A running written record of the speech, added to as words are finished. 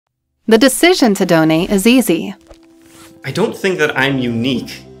The decision to donate is easy. I don't think that I'm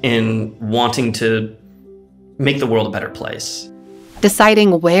unique in wanting to make the world a better place.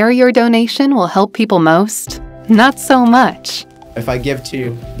 Deciding where your donation will help people most? Not so much. If I give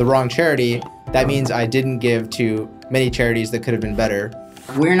to the wrong charity, that means I didn't give to many charities that could have been better.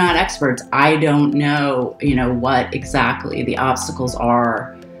 We're not experts. I don't know, what exactly the obstacles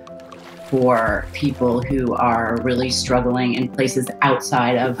are for people who are really struggling in places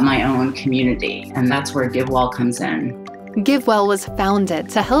outside of my own community. And that's where Givewell comes in. Givewell was founded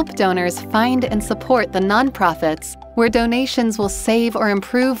to help donors find and support the nonprofits where donations will save or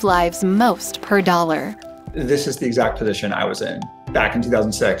improve lives most per dollar. This is the exact position I was in back in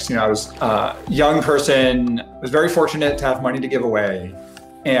 2006. I was a young person, was very fortunate to have money to give away,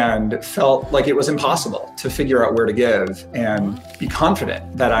 and felt like it was impossible to figure out where to give and be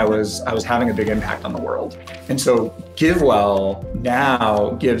confident that I was having a big impact on the world. And so Givewell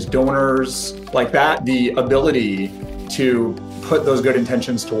now gives donors like that the ability to put those good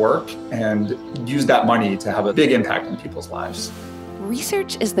intentions to work and use that money to have a big impact on people's lives.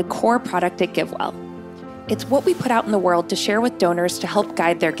 Research is the core product at Givewell. It's what we put out in the world to share with donors to help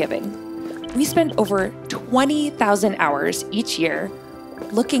guide their giving. We spend over 20,000 hours each year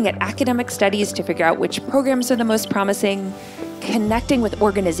looking at academic studies to figure out which programs are the most promising, connecting with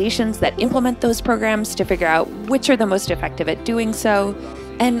organizations that implement those programs to figure out which are the most effective at doing so,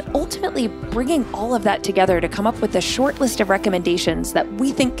 and ultimately bringing all of that together to come up with a short list of recommendations that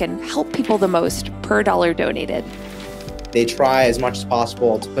we think can help people the most per dollar donated. They try as much as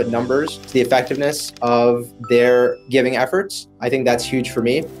possible to put numbers to the effectiveness of their giving efforts. I think that's huge for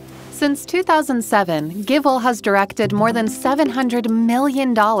me. Since 2007, Givewell has directed more than $700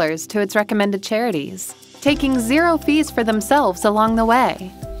 million to its recommended charities, taking zero fees for themselves along the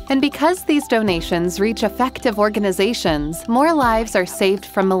way. And because these donations reach effective organizations, more lives are saved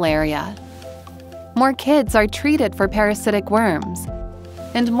from malaria. More kids are treated for parasitic worms.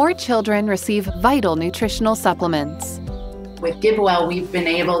 And more children receive vital nutritional supplements. With Givewell, we've been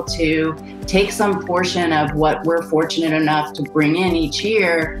able to take some portion of what we're fortunate enough to bring in each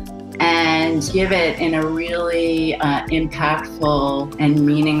year and give it in a really impactful and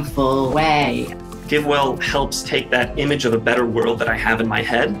meaningful way. Givewell helps take that image of a better world that I have in my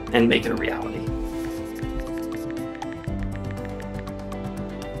head and make it a reality.